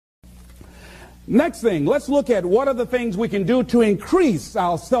Next thing, let's look at what are the things we can do to increase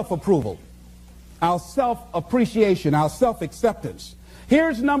our self-approval, our self-appreciation, our self-acceptance.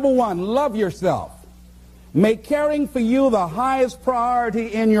 Here's number one, love yourself. Make caring for you the highest priority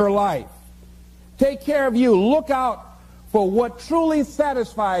in your life. Take care of you. Look out for what truly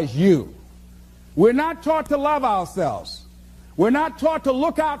satisfies you. We're not taught to love ourselves. We're not taught to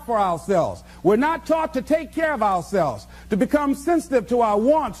look out for ourselves. We're not taught to take care of ourselves, to become sensitive to our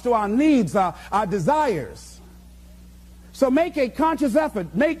wants, to our needs, our desires. So make a conscious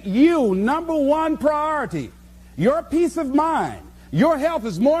effort. Make you number one priority. Your peace of mind. Your health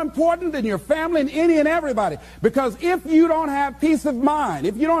is more important than your family and any and everybody. Because if you don't have peace of mind,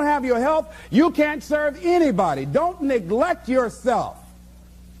 if you don't have your health, you can't serve anybody. Don't neglect yourself.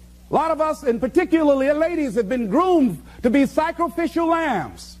 A lot of us, and particularly ladies, have been groomed to be sacrificial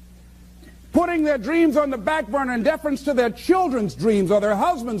lambs, putting their dreams on the back burner in deference to their children's dreams or their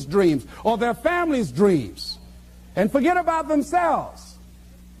husband's dreams or their family's dreams, and forget about themselves,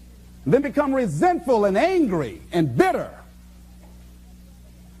 and then become resentful and angry and bitter.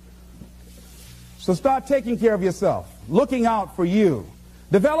 So start taking care of yourself, looking out for you.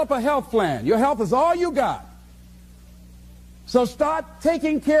 Develop a health plan. Your health is all you got. So start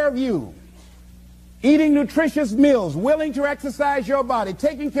taking care of you. Eating nutritious meals, willing to exercise your body,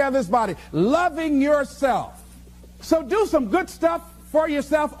 taking care of this body, loving yourself. So do some good stuff for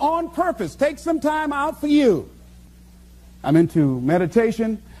yourself on purpose. Take some time out for you. I'm into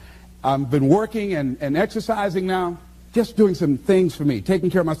meditation. I've been working and exercising now. Just doing some things for me, taking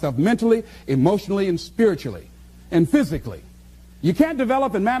care of myself mentally, emotionally, and spiritually, and physically. You can't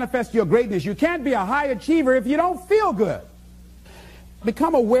develop and manifest your greatness. You can't be a high achiever if you don't feel good.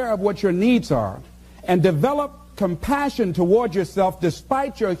 Become aware of what your needs are and develop compassion toward yourself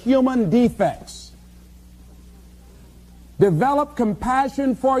despite your human defects. Develop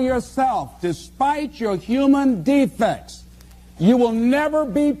compassion for yourself despite your human defects. You will never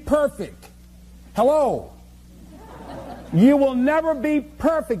be perfect. Hello? You will never be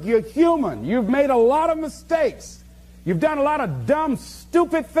perfect. You're human. You've made a lot of mistakes. You've done a lot of dumb,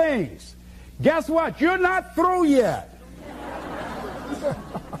 stupid things. Guess what? You're not through yet.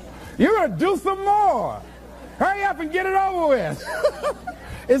 You're going to do some more. Hurry up and get it over with.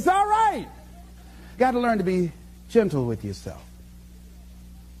 It's all right. Got to learn to be gentle with yourself.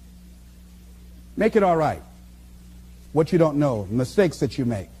 Make it all right. What you don't know, mistakes that you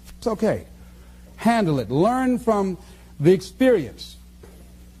make. It's okay. Handle it. Learn from the experience.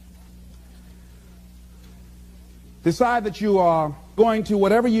 Decide that you are going to,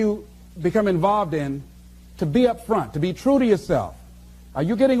 whatever you become involved in, to be up front, to be true to yourself. Are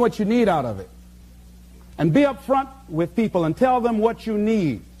you getting what you need out of it? And be up front with people and tell them what you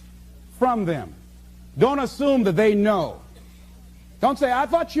need from them. Don't assume that they know. Don't say, I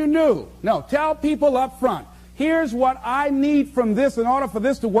thought you knew. No, tell people up front, here's what I need from this in order for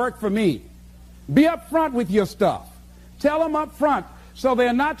this to work for me. Be up front with your stuff. Tell them up front so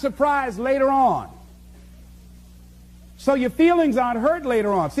they're not surprised later on. So your feelings aren't hurt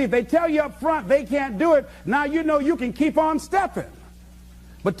later on. See, if they tell you up front they can't do it, now you know you can keep on stepping.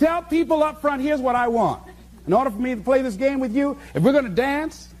 But tell people up front, here's what I want. In order for me to play this game with you, if we're going to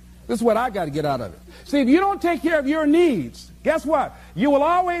dance, this is what I got to get out of it. See, if you don't take care of your needs, guess what? You will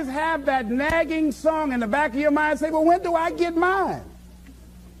always have that nagging song in the back of your mind say, well, when do I get mine?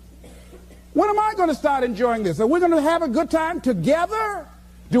 When am I going to start enjoying this? Are we going to have a good time together?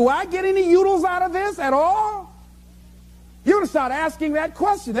 Do I get any oodles out of this at all? You're going to start asking that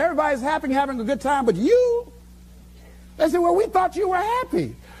question. Everybody's happy having a good time, but you? They say, well, we thought you were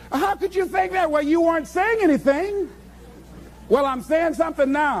happy. How could you think that? Well, you weren't saying anything. Well, I'm saying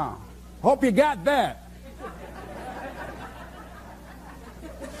something now. Hope you got that.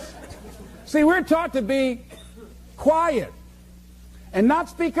 See, we're taught to be quiet and not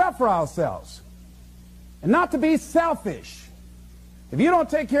speak up for ourselves and not to be selfish. If you don't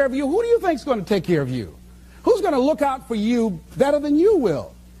take care of you, who do you think is going to take care of you? Who's going to look out for you better than you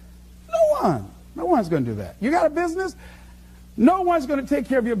will? No one. No one's going to do that. You got a business? No one's going to take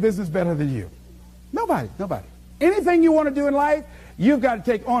care of your business better than you. Nobody. Nobody. Anything you want to do in life, you've got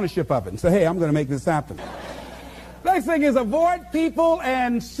to take ownership of it and say, hey, I'm going to make this happen. Next thing is avoid people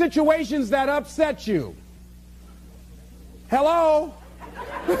and situations that upset you. Hello?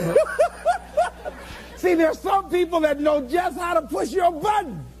 See, there's some people that know just how to push your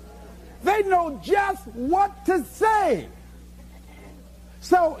button. They know just what to say.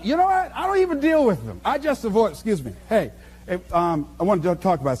 So, you know what? I don't even deal with them. I just avoid, excuse me. Hey, I want to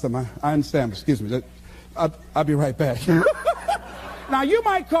talk about something. I understand, excuse me. I'll be right back. Now, you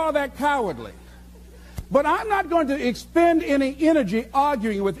might call that cowardly. But I'm not going to expend any energy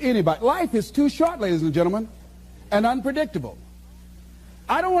arguing with anybody. Life is too short, ladies and gentlemen, and unpredictable.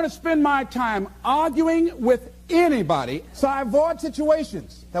 I don't want to spend my time arguing with anybody, so I avoid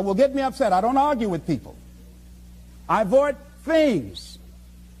situations that will get me upset. I don't argue with people. I avoid things.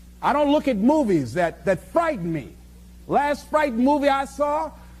 I don't look at movies that frighten me. Last frightening movie I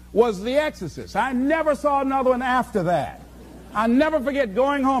saw was The Exorcist. I never saw another one after that. I never forget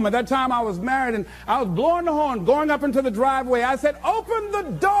going home. At that time I was married and I was blowing the horn, going up into the driveway. I said, "Open the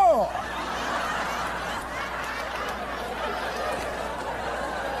door."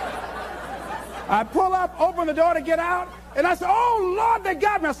 I pull up, open the door to get out, and I said, "Oh, Lord, they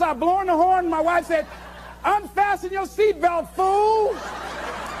got me." I started blowing the horn. My wife said, "Unfasten your seatbelt, fool."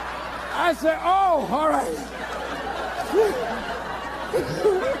 I said, "Oh, all right."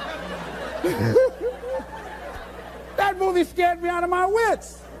 That movie scared me out of my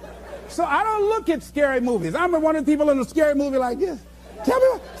wits. So I don't look at scary movies. I'm one of the people in a scary movie like this. Tell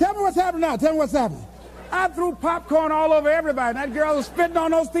me what's happening now. Tell me what's happening. I threw popcorn all over everybody. That girl was spitting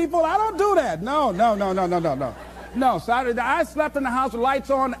on those people. I don't do that. No. No, so I slept in the house with lights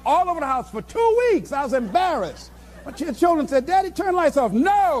on all over the house for 2 weeks. I was embarrassed. My children said, "Daddy, turn the lights off."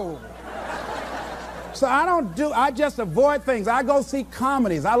 No. So I just avoid things. I go see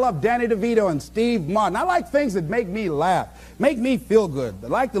comedies. I love Danny DeVito and Steve Martin. I like things that make me laugh, make me feel good,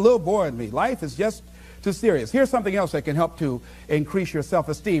 like the little boy in me. Life is just too serious. Here's something else that can help to increase your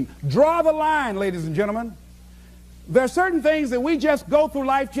self-esteem. Draw the line, ladies and gentlemen. There are certain things that we just go through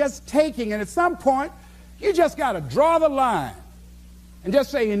life just taking, and at some point, you just got to draw the line and just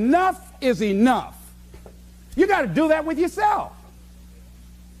say, enough is enough. You got to do that with yourself.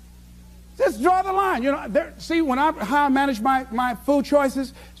 Just draw the line. You know, see, how I manage my food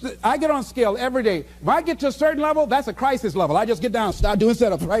choices, I get on a scale every day. If I get to a certain level, that's a crisis level. I just get down, start doing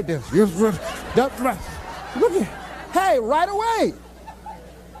setups right there. That's right. Look at, hey, right away.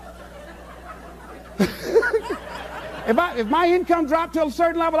 If my income dropped to a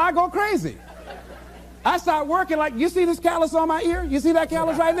certain level, I go crazy. I start working like, you see this callus on my ear? You see that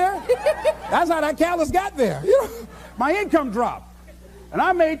callus right there? That's how that callus got there. You know, my income dropped. And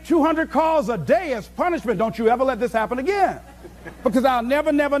I made 200 calls a day as punishment. Don't you ever let this happen again. Because I'll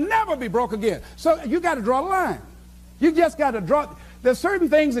never, never, never be broke again. So you got to draw a line. You just got to draw. There's certain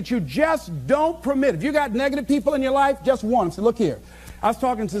things that you just don't permit. If you got negative people in your life, just warn them. Say, look here. I was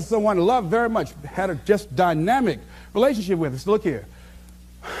talking to someone I loved very much, had a just dynamic relationship with us. Look here.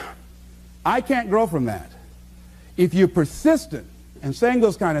 I can't grow from that. If you're persistent in saying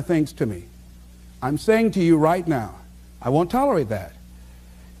those kind of things to me, I'm saying to you right now, I won't tolerate that.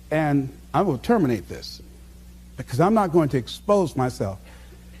 And I will terminate this because I'm not going to expose myself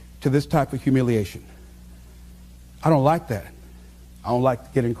to this type of humiliation. I don't like that. I don't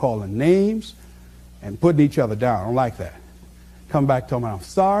like getting called names and putting each other down. I don't like that. Come back, tell me I'm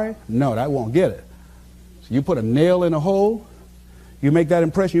sorry. No, that won't get it. So you put a nail in a hole, you make that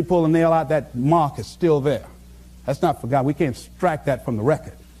impression, you pull a nail out, that mark is still there. That's not forgotten. We can't extract that from the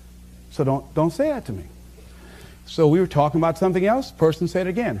record. So don't say that to me. So we were talking about something else. Person said it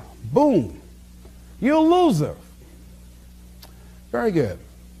again. Boom. You're a loser. Very good.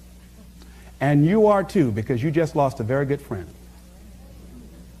 And you are too, because you just lost a very good friend.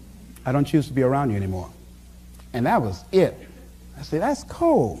 I don't choose to be around you anymore. And that was it. I said, that's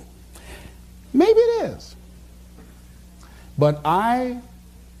cold. Maybe it is. But I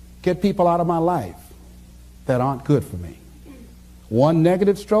get people out of my life that aren't good for me. One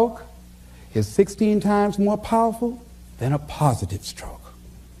negative stroke is 16 times more powerful than a positive stroke.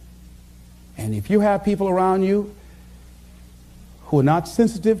 And if you have people around you who are not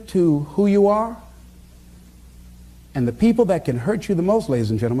sensitive to who you are, and the people that can hurt you the most, ladies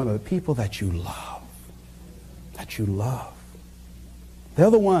and gentlemen, are the people that you love. That you love.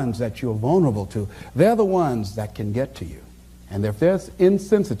 They're the ones that you're vulnerable to. They're the ones that can get to you. And if they're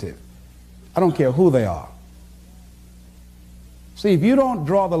insensitive, I don't care who they are. See, if you don't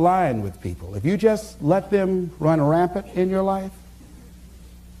draw the line with people, if you just let them run rampant in your life,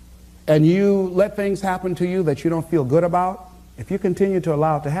 and you let things happen to you that you don't feel good about, if you continue to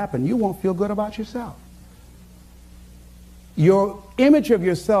allow it to happen, you won't feel good about yourself. Your image of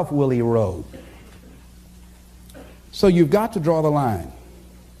yourself will erode. So you've got to draw the line.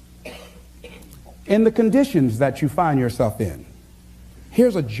 In the conditions that you find yourself in,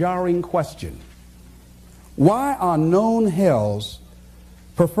 here's a jarring question. Why are known hells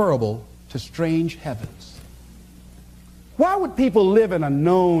preferable to strange heavens? Why would people live in a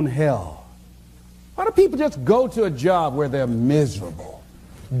known hell? Why do people just go to a job where they're miserable,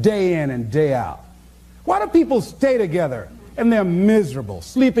 day in and day out? Why do people stay together and they're miserable,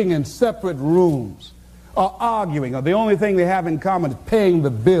 sleeping in separate rooms? are arguing, or the only thing they have in common is paying the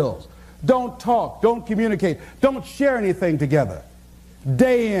bills. Don't talk, don't communicate, don't share anything together.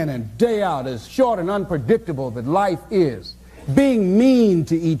 Day in and day out, as short and unpredictable that life is, being mean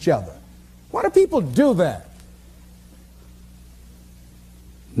to each other. Why do people do that?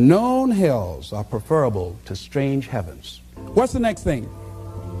 Known hells are preferable to strange heavens. What's the next thing?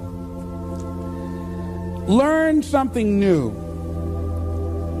 Learn something new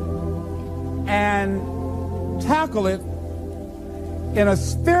and tackle it in a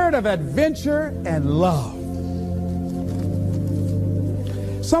spirit of adventure and love.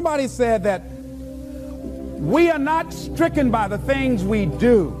 Somebody said that we are not stricken by the things we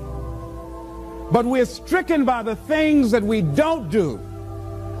do, but we're stricken by the things that we don't do.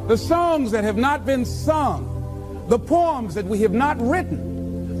 The songs that have not been sung, the poems that we have not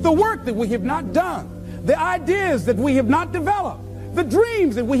written, the work that we have not done, the ideas that we have not developed, the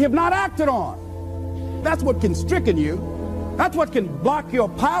dreams that we have not acted on. That's what can stricken you. That's what can block your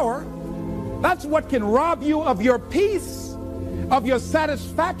power. That's what can rob you of your peace, of your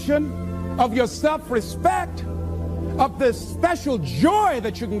satisfaction, of your self-respect, of the special joy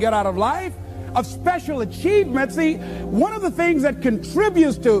that you can get out of life, of special achievement. See, one of the things that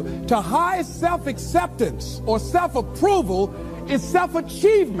contributes to high self-acceptance or self-approval is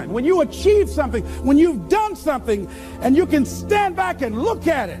self-achievement. When you achieve something, when you've done something, and you can stand back and look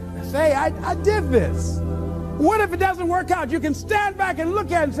at it and say, I did this. What if it doesn't work out? You can stand back and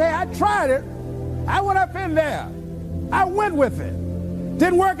look at it and say, I tried it. I went up in there. I went with it.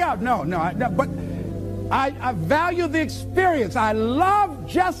 Didn't work out. No, but I value the experience. I love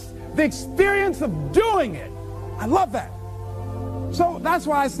just the experience of doing it. I love that. So that's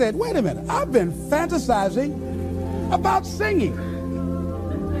why I said, wait a minute, I've been fantasizing about singing.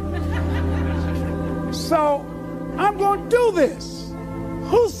 So I'm going to do this.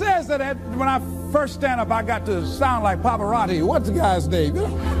 Who says that when I first stand up, I got to sound like Pavarotti? What's the guy's name?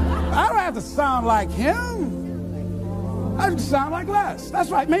 I don't have to sound like him. I have to sound like Les. That's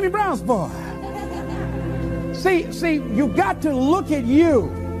right, Mamie Brown's boy. See, you got to look at you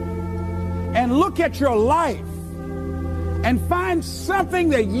and look at your life and find something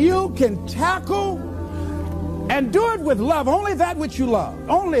that you can tackle and do it with love. Only that which you love.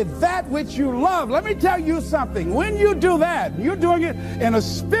 Only that which you love. Let me tell you something. When you do that, you're doing it in a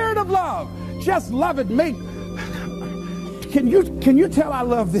spirit of love. Just love it. Can you tell I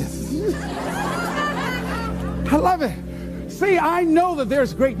love this? I love it. See, I know that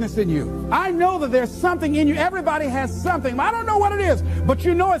there's greatness in you. I know that there's something in you. Everybody has something. I don't know what it is, but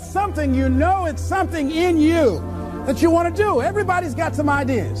you know it's something. You know it's something in you that you want to do. Everybody's got some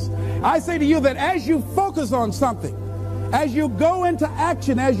ideas. I say to you that as you focus on something, as you go into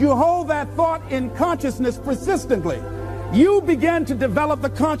action, as you hold that thought in consciousness persistently, you begin to develop the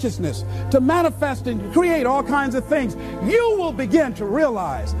consciousness to manifest and create all kinds of things. You will begin to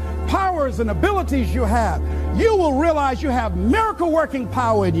realize powers and abilities you have. You will realize you have miracle working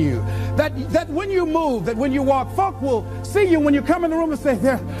power in you. That when you move, that when you walk, folk will see you when you come in the room and say,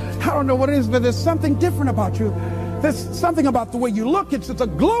 I don't know what it is, but there's something different about you. There's something about the way you look. It's a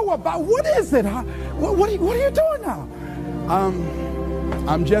glow about, what is it? What are you doing now?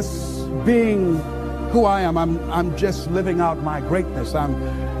 I'm just being who I am. I'm just living out my greatness.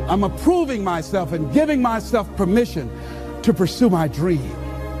 I'm approving myself and giving myself permission to pursue my dream.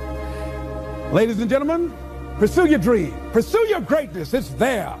 Ladies and gentlemen, pursue your dream. Pursue your greatness. It's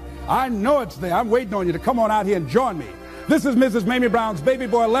there. I know it's there. I'm waiting on you to come on out here and join me. This is Mrs. Mamie Brown's baby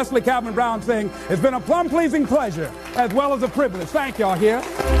boy, Leslie Calvin Brown, saying it's been a plum-pleasing pleasure as well as a privilege. Thank y'all here.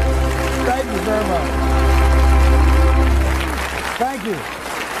 Thank you very much. Thank you.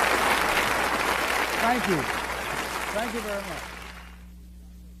 Thank you. Thank you very much.